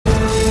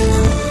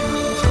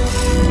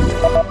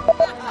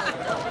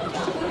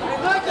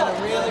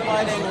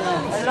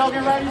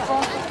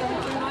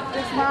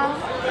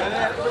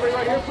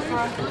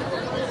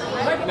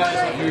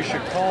You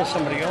should call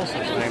somebody else's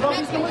name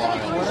once in a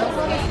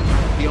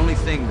while. The only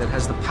thing that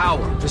has the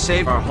power to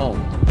save our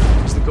home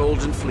is the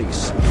Golden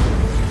Fleece.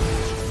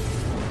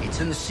 It's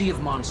in the Sea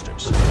of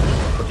Monsters,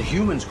 what the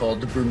humans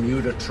called the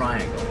Bermuda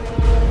Triangle.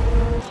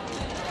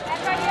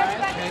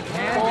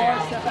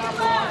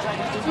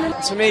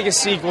 To make a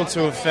sequel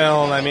to a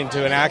film, I mean,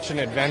 to an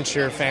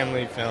action-adventure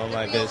family film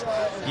like this,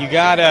 you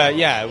gotta,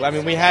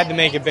 we had to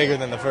make it bigger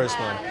than the first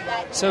one.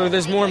 So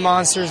there's more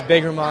monsters,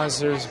 bigger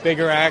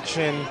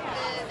action.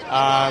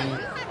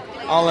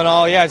 All in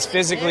all, it's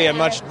physically a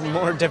much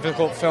more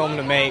difficult film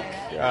to make.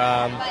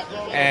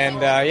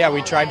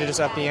 We tried to just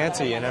up the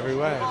ante in every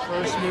way.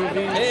 First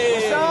movie. Hey,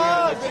 what's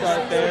up? let's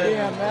start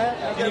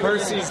there.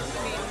 Percy.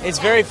 It's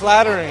very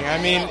flattering.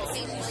 I mean,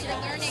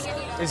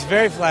 it's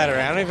very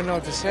flattering. I don't even know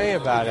what to say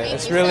about it.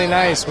 It's really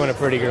nice when a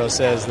pretty girl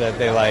says that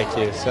they like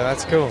you, so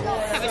that's cool.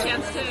 Have a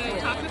chance to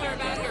talk with her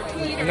about it or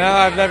tweet her? No,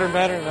 I've never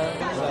met her, no.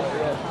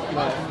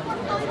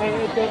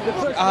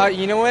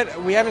 You know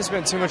what? We haven't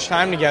spent too much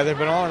time together,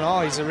 but all in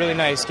all, he's a really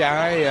nice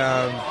guy.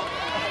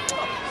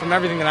 From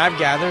everything that I've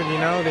gathered,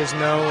 there's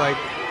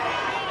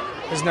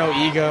no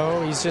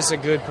ego. He's just a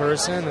good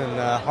person and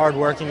a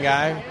hard-working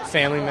guy,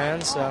 family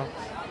man. So,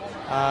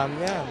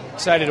 I'm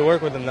excited to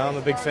work with him. Though I'm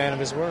a big fan of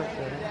his work.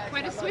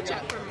 Quite a switch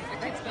up from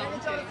a kids' film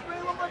to,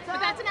 but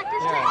that's an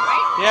actor's dream,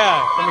 right?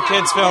 Yeah, from a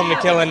kids' film to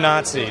killing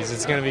Nazis.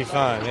 It's gonna be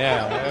fun.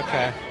 Yeah.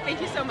 Okay. Thank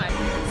you so much.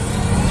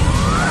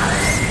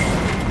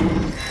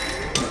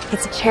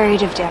 It's a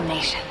chariot of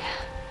damnation.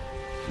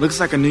 Looks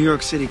like a New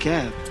York City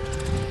cab.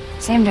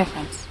 Same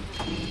difference.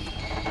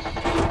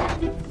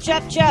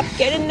 Chop,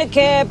 get in the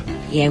cab.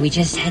 Yeah, we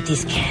just had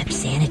this cab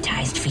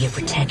sanitized for your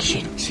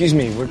protection. Excuse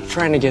me, we're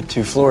trying to get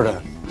to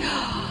Florida.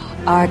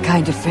 Our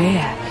kind of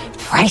fare.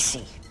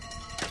 Pricey.